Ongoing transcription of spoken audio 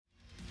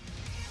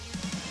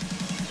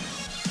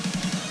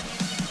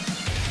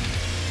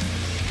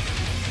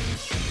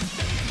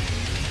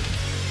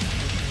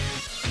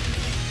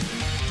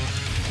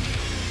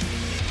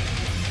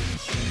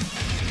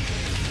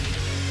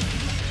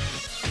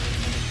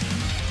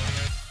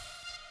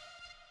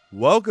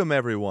Welcome,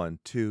 everyone,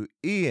 to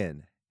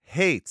Ian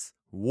Hates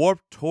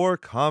Warped Tour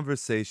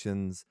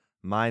Conversations.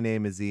 My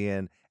name is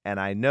Ian, and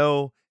I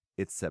know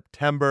it's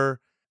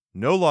September,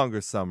 no longer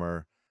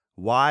summer.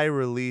 Why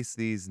release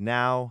these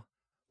now?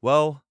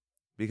 Well,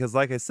 because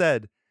like I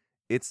said,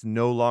 it's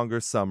no longer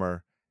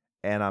summer,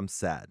 and I'm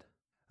sad.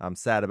 I'm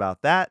sad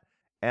about that,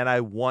 and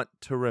I want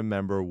to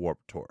remember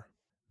Warped Tour.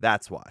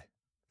 That's why.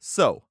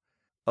 So,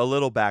 a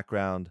little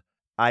background.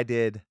 I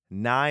did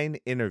 9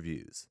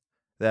 interviews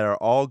that are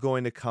all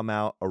going to come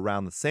out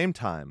around the same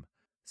time.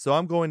 So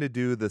I'm going to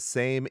do the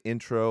same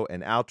intro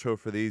and outro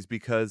for these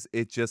because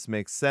it just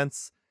makes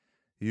sense.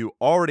 You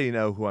already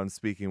know who I'm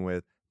speaking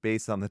with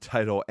based on the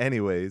title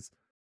anyways.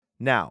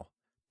 Now,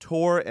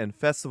 tour and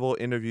festival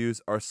interviews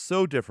are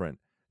so different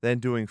than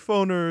doing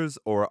phoners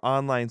or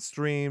online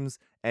streams,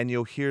 and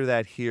you'll hear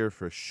that here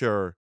for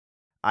sure.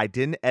 I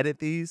didn't edit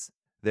these.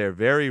 They're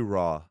very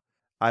raw.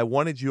 I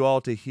wanted you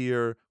all to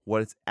hear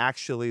what it's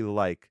actually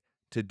like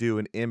to do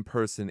an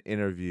in-person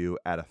interview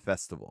at a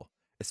festival,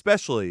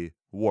 especially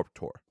Warped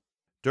Tour.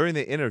 During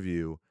the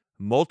interview,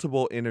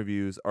 multiple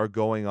interviews are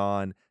going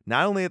on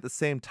not only at the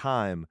same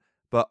time,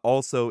 but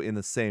also in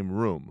the same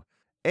room.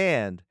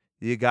 And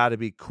you gotta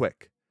be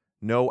quick.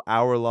 No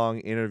hour-long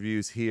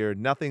interviews here,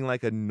 nothing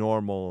like a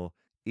normal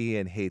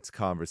Ian Hates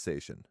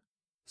conversation.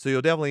 So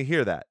you'll definitely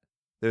hear that.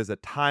 There's a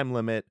time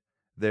limit,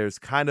 there's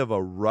kind of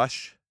a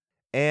rush,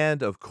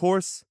 and of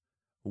course,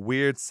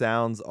 weird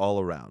sounds all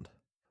around.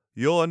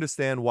 You'll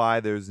understand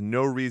why there's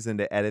no reason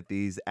to edit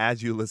these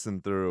as you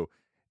listen through.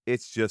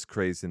 It's just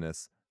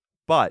craziness.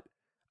 But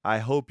I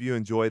hope you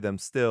enjoy them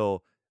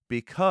still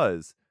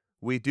because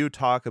we do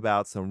talk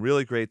about some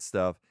really great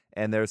stuff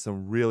and there's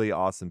some really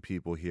awesome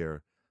people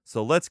here.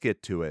 So let's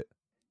get to it.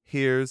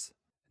 Here's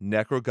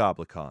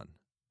Necrogoblicon.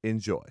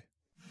 Enjoy.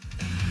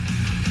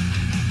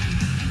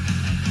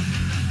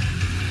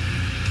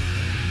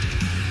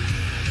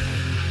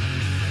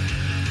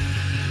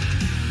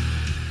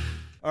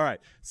 All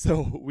right,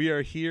 so we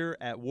are here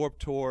at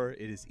Warped Tour.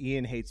 It is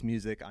Ian Hates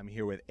Music. I'm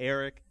here with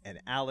Eric and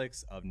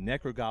Alex of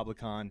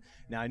Necrogoblicon.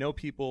 Now, I know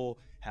people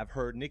have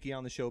heard Nikki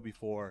on the show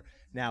before.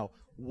 Now,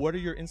 what are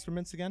your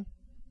instruments again?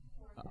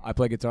 I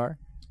play guitar.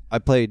 I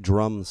play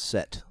drum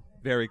set.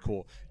 Very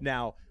cool.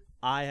 Now,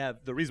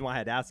 the reason why I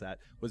had asked that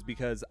was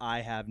because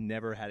I have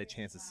never had a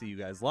chance to see you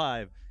guys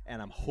live,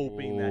 and I'm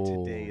hoping that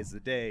today is the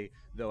day,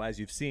 though as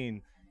you've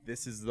seen,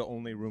 this is the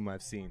only room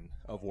I've seen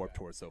of Warped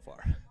Tour so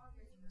far.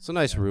 It's a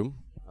nice room.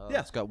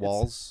 Yeah, It's got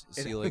walls,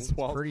 ceiling, it's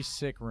walls. Pretty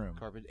sick room.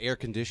 carpet, air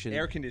conditioning.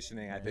 Air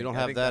conditioning, I think. You don't I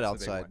have think that that's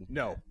the big outside. one.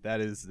 No,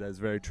 that is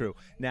very true.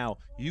 Now,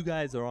 you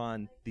guys are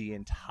on the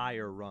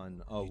entire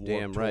run of Warped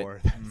Damn right.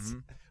 Tour. That's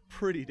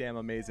pretty damn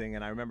amazing.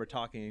 And I remember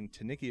talking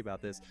to Nikki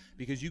about this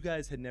because you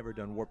guys had never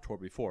done Warped Tour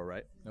before,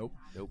 right? Nope.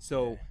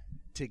 So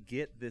to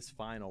get this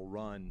final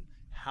run,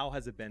 how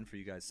has it been for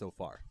you guys so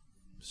far?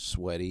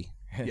 Sweaty.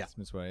 Yeah.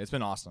 It's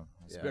been awesome.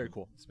 It's very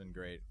cool. It's been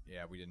great.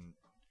 Yeah, we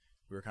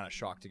were kind of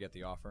shocked to get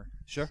the offer.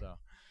 Sure. So,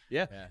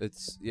 Yeah.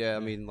 It's I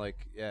mean,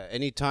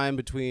 any time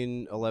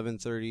between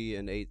 11:30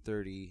 and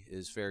 8:30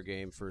 is fair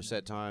game for a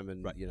set time,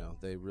 and Right.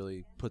 they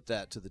really put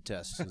that to the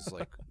test. It's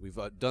like we've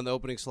done the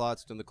opening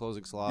slots, done the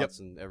closing slots,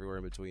 and everywhere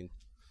in between.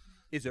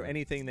 Is there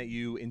anything that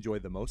you enjoy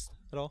the most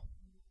at all?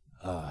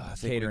 I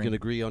think we Catering. can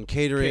agree on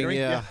catering. Catering,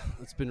 Yeah, yeah.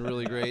 It's been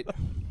really great.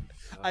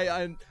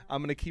 I'm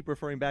going to keep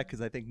referring back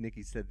because I think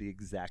Nikki said the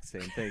exact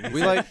same thing. He We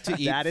said, like to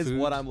eat That is food.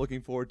 what I'm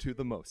looking forward to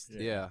the most.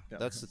 Yeah,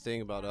 that's the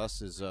thing about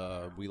us is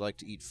we like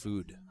to eat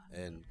food,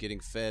 and getting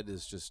fed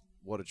is just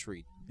what a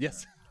treat.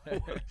 Yes.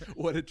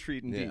 What a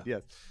treat indeed. Yeah.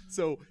 Yes.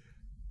 So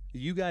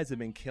you guys have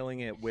been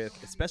killing it with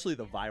especially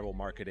the viral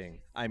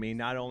marketing. I mean,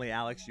 not only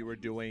Alex, you were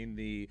doing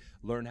the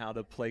learn how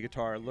to play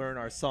guitar, learn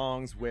our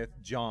songs with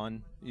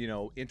John,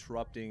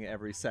 interrupting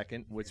every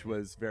second, which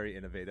was very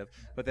innovative.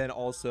 But then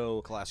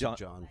also Classic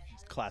John.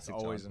 Classic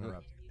always John.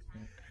 interrupting.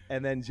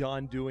 And then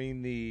John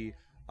doing the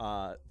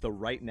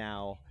right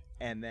now,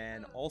 and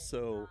then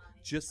also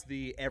just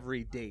the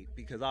every date,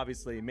 because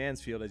obviously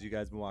Mansfield, as you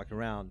guys have been walking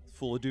around,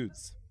 full of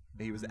dudes.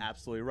 He was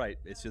absolutely right.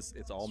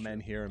 It's all men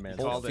here in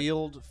Mansfield. Whole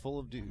field full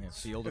of dudes. Yeah,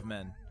 field of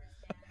men.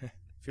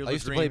 Field I of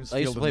used to dreams, play.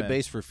 I used field to of play men.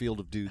 bass for Field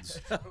of Dudes.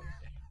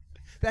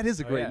 That is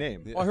a great yeah.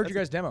 name. Well, I heard you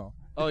guys demo.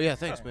 Oh yeah,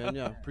 thanks, man.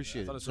 Yeah,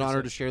 appreciate thought it. it It's was an honor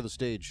sick. to share the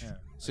stage. Yeah,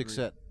 Six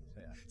agreed. set.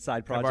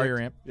 Side Can I project. borrow your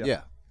amp?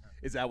 Yeah.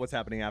 Is that what's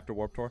happening after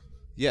Warped Tour?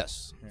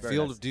 Yes. Very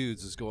Field nice. of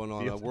Dudes is going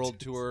on Field a of world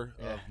Dudes. tour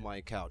of my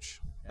couch.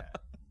 Yeah.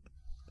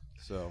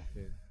 So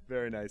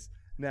Very nice.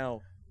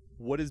 Now,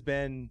 what has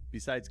been,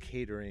 besides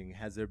catering,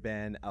 has there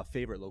been a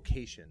favorite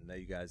location that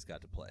you guys got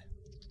to play?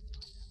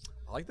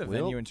 I like the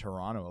Will? venue in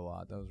Toronto a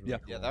lot. That was really Yeah.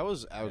 cool. yeah, that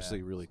was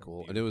obviously really so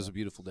cool, and it was a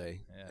beautiful. beautiful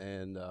day. Yeah.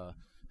 And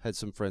had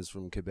some friends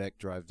from Quebec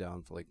drive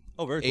down for like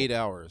Oh, very 8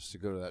 hours to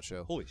go to that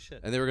show. Holy shit.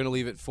 And they were going to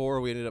leave at 4.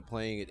 We ended up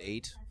playing at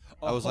 8.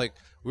 I was like,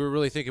 we were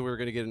really thinking we were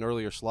going to get an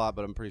earlier slot,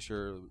 but I'm pretty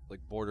sure, like,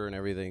 border and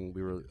everything,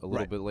 we were a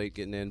little bit late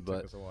getting in.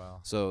 But us a while.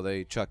 so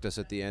they chucked us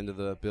at the end of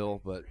the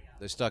bill, but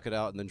they stuck it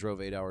out and then drove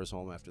 8 hours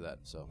home after that.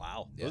 So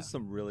Wow, Yeah. those are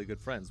some really good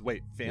friends.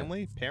 Wait,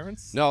 family,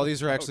 parents? No,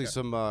 these are actually Okay.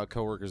 some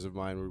coworkers of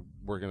mine. We're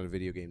working on a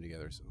video game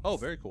together. So Oh,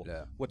 very cool.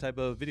 Yeah. What type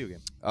of video game?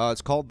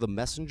 it's called The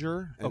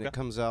Messenger, and Okay. it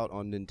comes out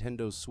on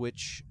Nintendo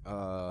Switch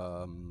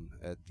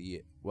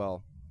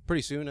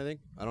pretty soon, I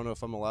think. I don't know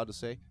if I'm allowed to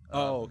say.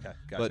 Okay,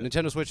 gotcha. But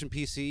Nintendo Switch and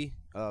PC,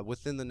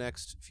 within the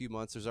next few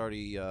months, there's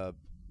already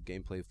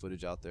gameplay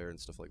footage out there and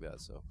stuff like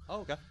that. So,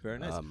 okay, very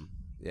nice.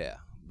 yeah.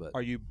 But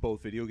Are you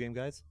both video game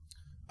guys?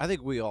 I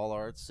think we all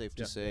are. It's safe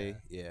to Yeah. say.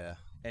 Yeah.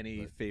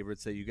 Any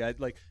favorites that you guys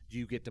like? Do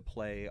you get to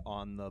play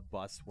on the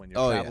bus when you're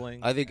Oh, traveling?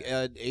 yeah. I think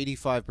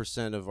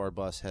 85% of our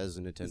bus has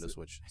a Nintendo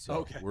Switch. So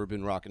Okay. we've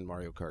been rocking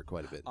Mario Kart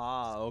quite a bit.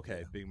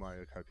 Okay, big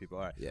Mario Kart people.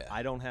 All right. Yeah.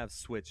 I don't have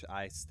Switch.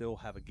 I still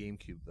have a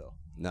GameCube though.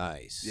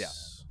 Nice. Yeah.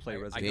 Play I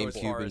Resident go as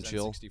GameCube far and as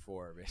chill.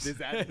 N64, Is basically.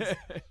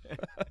 that?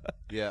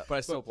 Yeah. but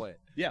I still play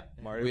it. Yeah,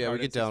 Mario. Yeah, Kart we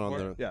get down on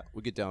N64? the Yeah.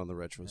 we get down on the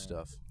retro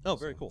stuff. Oh,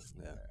 very cool.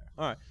 Yeah.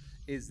 All right.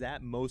 Is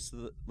that most of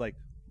the like?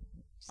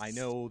 I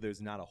know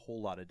there's not a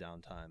whole lot of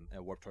downtime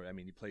at Warped Tour. I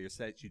mean, you play your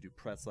sets, you do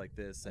press like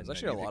this. There's and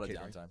actually then a you lot do of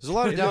catering. downtime. There's a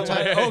lot of Is there?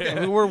 downtime. Okay. I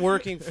mean, we're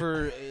working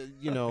for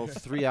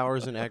 3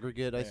 hours in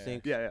aggregate, I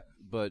think. Yeah.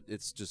 But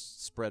it's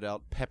just spread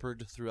out,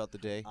 peppered throughout the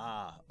day.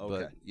 Ah,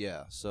 okay. But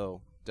yeah,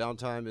 so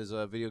downtime is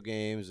video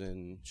games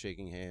and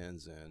shaking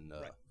hands and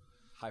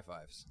High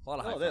fives. A lot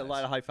of high Oh, there are fives. a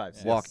lot of high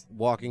fives.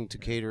 walking to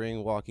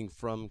catering, walking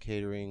from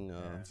catering,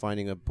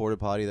 finding a porta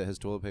potty that has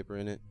toilet paper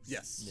in it.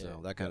 Yes.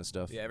 So that kind of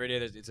stuff. Yeah, every day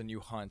it's a new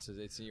hunt.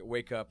 It's you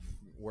wake up,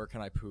 where can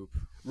I poop?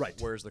 Right.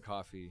 Where's the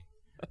coffee?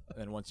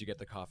 And once you get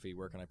the coffee,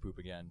 where can I poop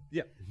again?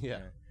 Yeah. Yeah.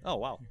 Oh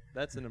wow,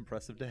 that's an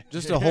impressive day.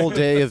 Just a whole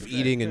day of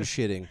eating and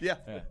shitting. Yeah.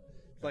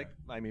 Like,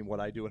 I mean, what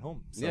I do at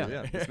home. So, Yeah.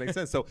 yeah, this makes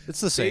sense. So It's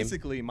the same.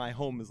 Basically, my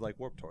home is like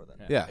Warped Tour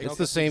then. Yeah, Okay. it's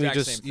the same.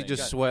 Exact same You thing.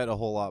 just Got it. sweat a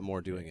whole lot more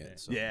doing it.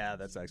 So. Yeah,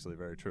 that's actually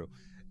very true.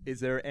 Is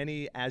there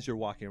any, as you're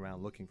walking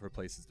around looking for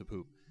places to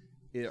poop,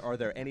 are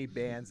there any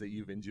bands that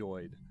you've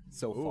enjoyed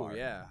so Ooh, far?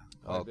 yeah.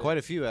 Quite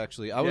a few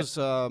actually.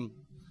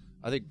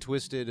 I think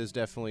Twisted is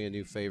definitely a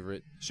new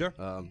favorite. Sure.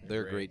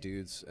 They're great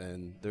dudes,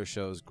 and their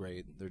show's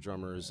great. Their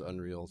drummer is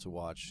unreal to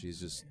watch. He's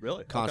just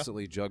Really?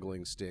 constantly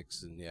juggling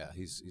sticks, and yeah,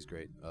 he's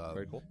great.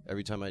 Very cool.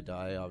 Every Time I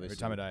Die, obviously. Every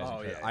time I die, is Oh,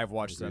 incredible. yeah. I've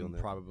watched Agree on them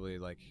that. probably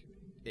like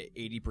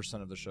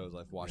 80% of the shows.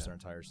 I've watched their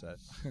entire set.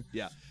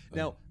 Yeah.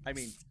 Now, I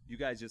mean, you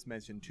guys just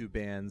mentioned two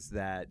bands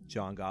that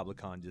John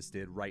Goblikon just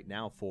did right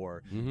now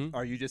for. Mm-hmm.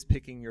 Are you just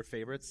picking your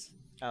favorites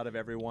out of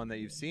every one that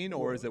you've seen,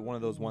 or is it one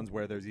of those ones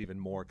where there's even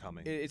more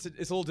coming? It's a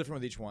little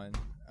different with each one.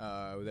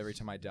 With Every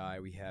Time I Die,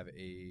 we have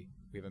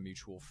a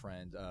mutual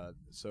friend.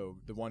 So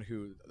the one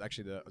who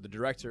actually the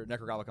director,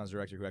 Necro Goblikon's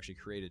director, who actually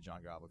created John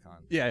Goblikon.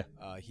 Yeah.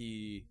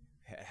 He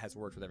has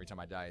worked with Every Time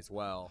I Die as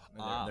well.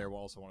 And they're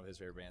also one of his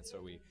favorite bands.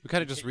 So we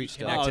kind of just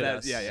reached out. connected that-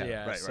 us.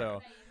 yeah. Right.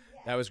 So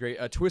that was great.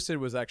 Twisted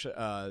was actually.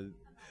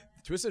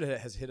 Twisted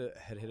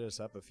had hit us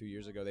up a few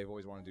years ago. They've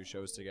always wanted to do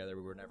shows together.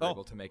 We were never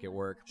able to make it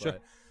work. Sure.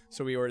 But,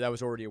 so that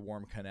was already a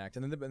warm connect.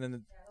 And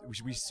then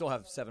we still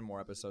have 7 more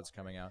episodes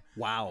coming out.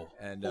 Wow.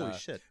 And Holy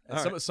shit. And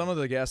All right. some of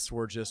the guests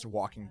were just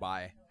walking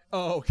by.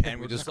 Oh, okay.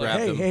 And we just like, grabbed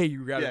hey, them. hey,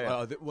 you got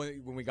Yeah, it.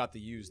 When we got the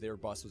used, their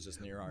bus was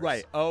just near ours.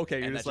 Right. Oh, okay.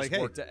 You're And just that like, hey.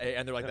 worked.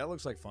 And they're like, that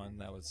looks like fun.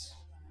 That was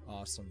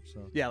awesome.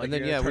 So Yeah, like And then,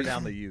 you're gonna yeah, turn we-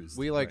 down the used.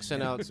 We like Right.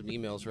 sent out some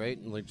emails, right?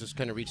 And like just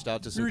kind of reached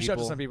out to some reached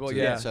people. out to some people, to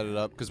yeah. set it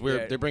up because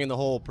Yeah. they're bringing the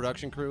whole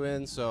production crew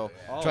in. So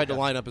Oh, tried to okay.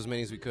 line up as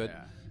many as we could,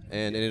 Yeah.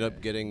 and ended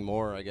up getting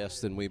more, I guess,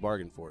 than we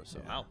bargained for.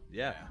 So Wow.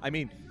 Yeah. I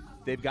mean,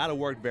 they've got to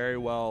work very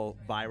well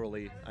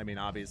virally. I mean,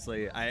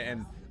 obviously,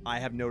 I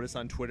have noticed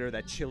on Twitter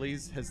that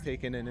Chili's has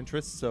taken an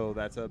interest, so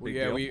that's a big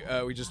deal.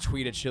 we just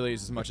tweet at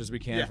Chili's as much as we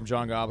can Yeah. from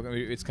John Goblin.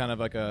 It's kind of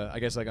like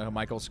a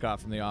Michael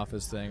Scott from The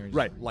Office thing. He just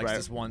Right, likes right.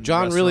 this one.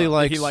 John really restaurant.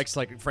 likes- He likes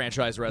like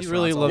franchise he restaurants.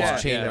 really a loves lot.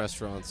 chain Yeah.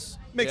 restaurants.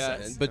 Makes Yeah,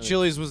 sense. But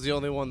Chili's was the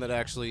only one that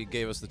actually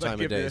gave us the Like, time of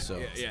give day, you-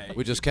 so yeah.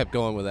 we just kept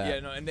going with that. Yeah,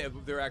 no, and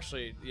they're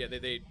actually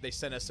they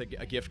sent us a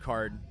gift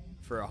card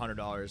for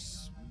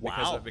 $100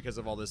 Wow. because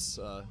of all this.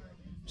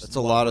 That's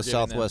a lot of we're giving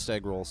them. Southwest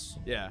egg rolls.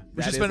 Yeah, That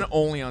which has is been a-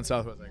 only on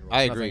Southwest Egg Rolls.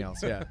 I nothing agree.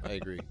 Else. Yeah. I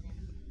agree.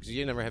 Because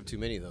you never have too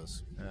many of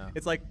those. Yeah.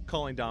 It's like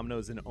calling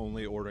Domino's and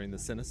only ordering the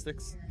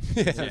Cinesticks.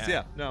 Yeah.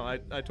 Yeah. No, I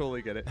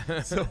totally get it.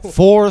 So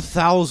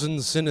 4,000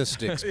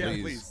 Cinesticks, please.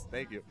 yeah, please.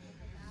 Thank you.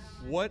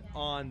 What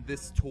on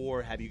this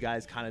tour have you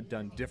guys kind of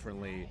done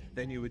differently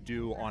than you would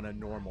do on a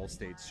normal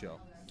stage show?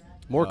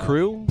 More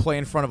crew? Play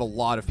in front of a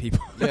lot of people.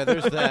 Yeah,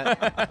 there's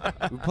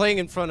that. Playing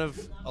in front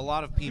of a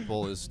lot of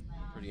people is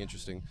pretty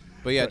interesting.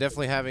 But yeah,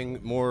 definitely having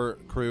more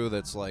crew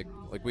that's like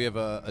we have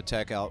a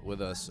tech out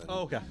with us. And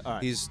Oh, okay. All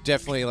right. He's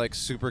definitely like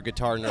super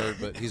guitar nerd,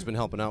 but he's been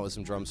helping out with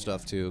some drum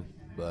stuff too.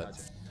 But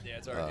Yeah,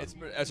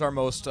 it's our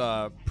most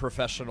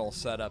professional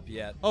setup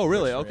yet. Oh,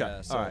 really? For sure, Okay.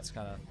 Yeah, so All right. it's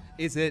kind of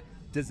Is it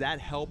Does that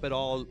help at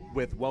all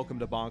with Welcome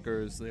to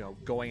Bonkers,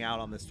 going out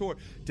on this tour?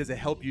 Does it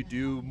help you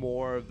do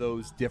more of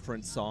those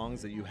different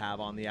songs that you have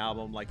on the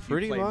album? Like,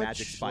 Pretty you play much,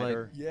 Magic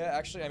Spider? Yeah,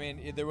 actually, I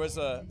mean, there was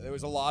a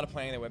lot of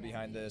planning that went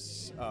behind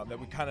this.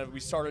 That we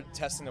started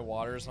testing the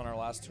waters on our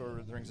last tour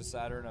with Rings of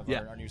Saturn of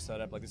our new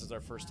setup. Like, this is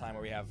our first time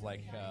where we have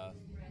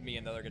me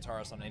and the other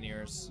guitarist on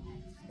in-ears.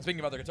 Speaking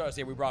of other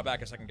guitarists, we brought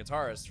back a second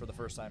guitarist for the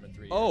first time in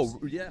 3 years. Oh,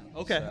 yeah.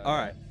 Okay. So, all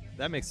right.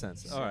 That makes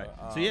sense. All right.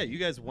 So yeah, you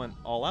guys went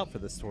all out for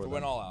this tour. We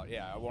went all out.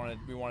 Yeah,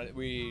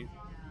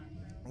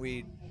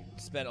 we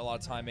spent a lot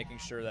of time making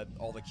sure that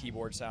all the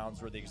keyboard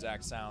sounds were the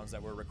exact sounds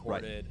that were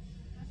recorded.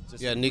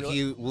 Just Yeah,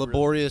 Nikki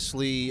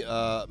laboriously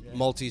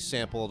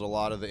multi-sampled a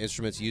lot of the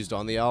instruments used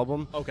on the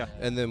album. Okay.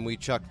 And then we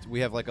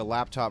have like a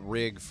laptop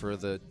rig for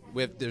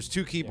there's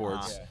 2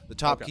 keyboards. Yeah. The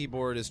top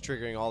keyboard is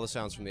triggering all the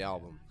sounds from the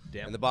album.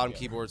 Damn. And the bottom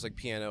keyboard's like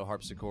piano,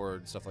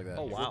 harpsichord, stuff like that.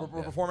 Oh, wow.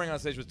 We're performing on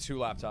stage with 2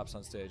 laptops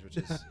on stage, which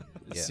is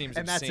seems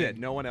And that's obscene. it.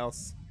 No one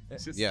else.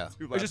 It's just Yeah.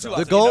 two It's just two laptops. laptops.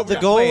 The We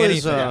don't goal play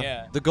is anything,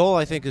 yeah. the goal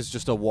I think is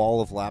just a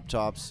wall of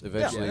laptops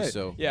eventually. Yeah.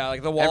 So Yeah,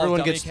 like the wall Everyone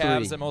of dummy gets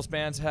cabs 3. that most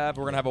bands have.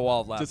 We're gonna have a wall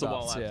of laptops. Just a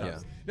wall of laptops. Yeah.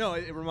 No,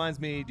 it reminds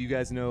me. Do you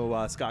guys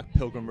know Scott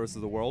Pilgrim versus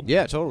the World?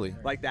 yeah, totally.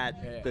 Like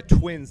that, Yeah. the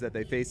twins that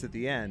they face at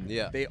the end.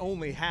 Yeah. They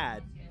only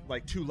had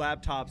like 2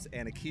 laptops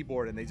and a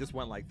keyboard, and they just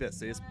went like this.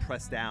 They just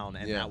pressed down,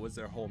 and Yeah. that was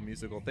their whole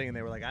musical thing. And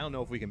they were like, I don't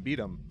know if we can beat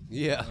them.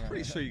 Yeah.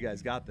 Pretty sure you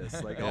guys got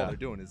this. Like all Yeah. they're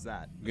doing is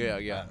that.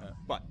 Yeah.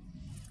 But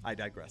I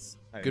digress.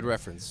 Good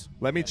reference.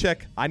 Let me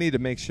check. I need to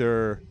make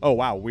sure. Oh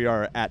wow, we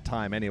are at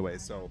time anyway,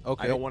 so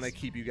Okay. I don't want to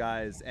keep you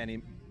guys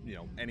any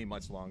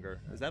much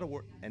longer. Is that a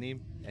word? Any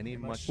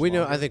much? We know.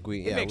 longer? I think we.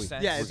 It Yeah. makes we,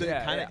 sense. Yeah, is it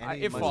kinda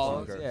any it much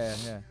follows. longer?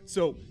 Yeah.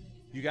 So,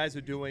 you guys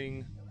are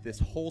doing this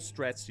whole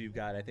stretch. So you've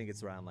got, I think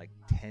it's around like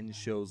 10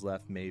 shows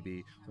left,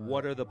 maybe.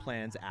 What are the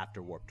plans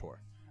after Warped Tour?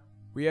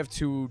 We have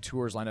 2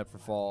 tours lined up for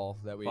fall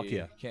that we Fuck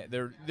yeah. can't.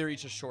 They're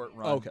each a short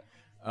run. Okay.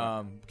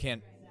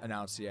 Can't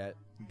announce yet,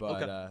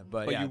 but Okay.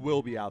 but But yeah, you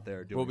will be out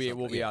there doing. we'll be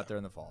something. out there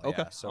in the fall.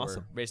 Okay, Yeah. So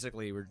awesome.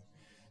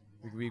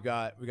 we've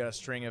got a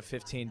string of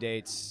 15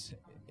 dates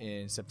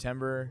in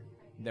September.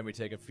 Then we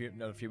take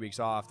another few weeks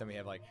off. Then we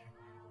have like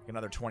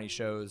another 20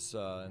 shows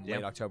in Yep.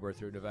 late October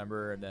through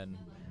November, and then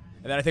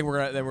I think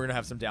we're gonna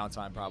have some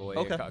downtime probably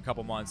Okay. a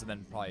couple months, and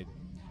then probably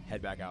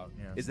head back out.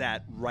 You know. Is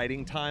that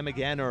writing time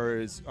again,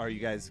 or are you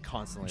guys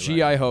constantly?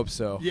 Gee, I hope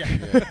so. Yeah.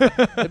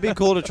 It'd be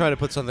cool to try to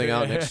put something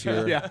out next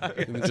year. Yeah.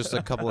 Even just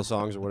a couple of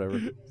songs or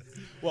whatever.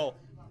 Well,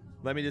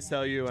 let me just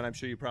tell you, and I'm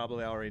sure you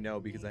probably already know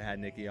because I had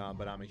Nikki on,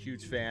 but I'm a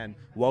huge fan.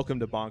 Welcome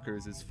to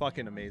Bonkers is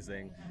fucking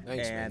amazing.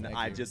 Thanks, man. and Thank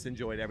I you. just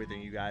enjoyed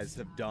everything you guys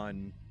have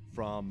done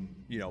from,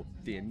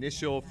 the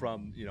initial,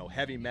 from,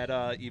 heavy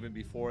meta, even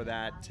before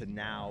that to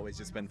now. It's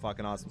just been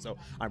fucking awesome. So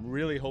I'm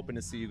really hoping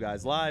to see you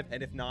guys live.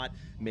 And if not,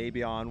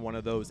 maybe on one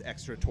of those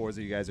extra tours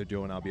that you guys are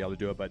doing, I'll be able to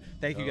do it. But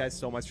thank you guys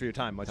so much for your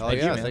time. Much Hell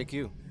appreciated. yeah, man. thank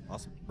you.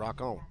 Awesome.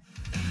 Rock on.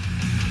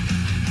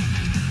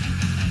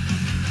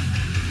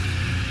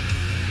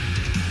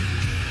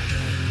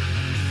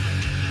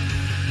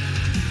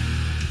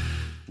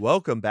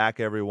 Welcome back,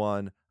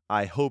 everyone.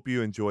 I hope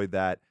you enjoyed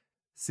that.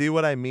 See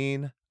what I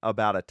mean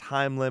about a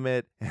time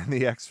limit and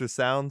the extra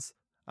sounds?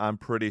 I'm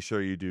pretty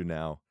sure you do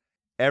now.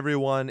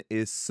 Everyone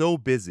is so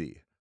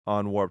busy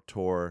on Warped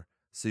Tour,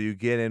 so you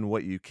get in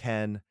what you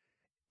can.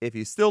 If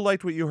you still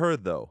liked what you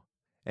heard, though,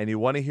 and you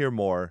want to hear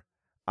more,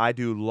 I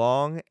do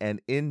long and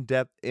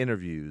in-depth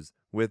interviews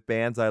with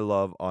bands I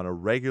love on a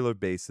regular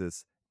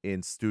basis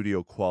in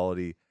studio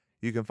quality.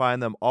 You can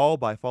find them all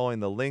by following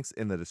the links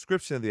in the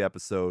description of the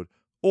episode,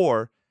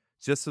 or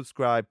just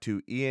subscribe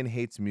to Ian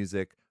Hates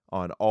Music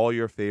on all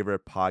your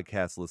favorite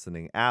podcast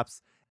listening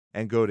apps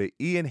and go to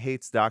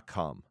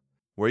ianhates.com,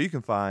 where you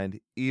can find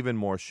even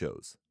more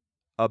shows.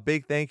 A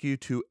big thank you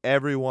to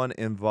everyone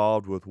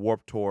involved with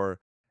Warped Tour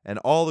and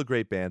all the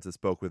great bands that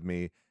spoke with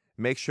me.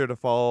 Make sure to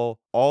follow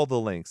all the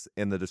links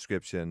in the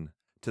description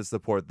to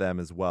support them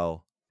as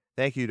well.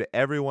 Thank you to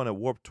everyone at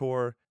Warped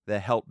Tour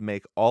that helped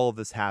make all of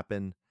this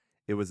happen.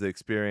 It was an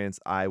experience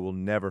I will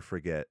never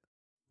forget.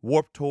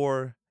 Warped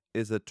Tour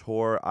is a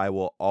tour I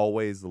will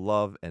always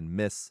love and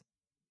miss.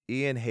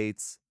 Ian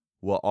Hates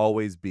will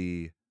always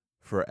be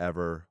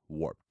forever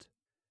warped.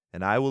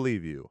 And I will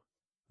leave you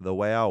the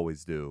way I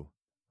always do.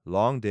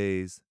 Long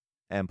days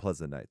and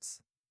pleasant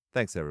nights.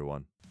 Thanks,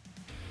 everyone.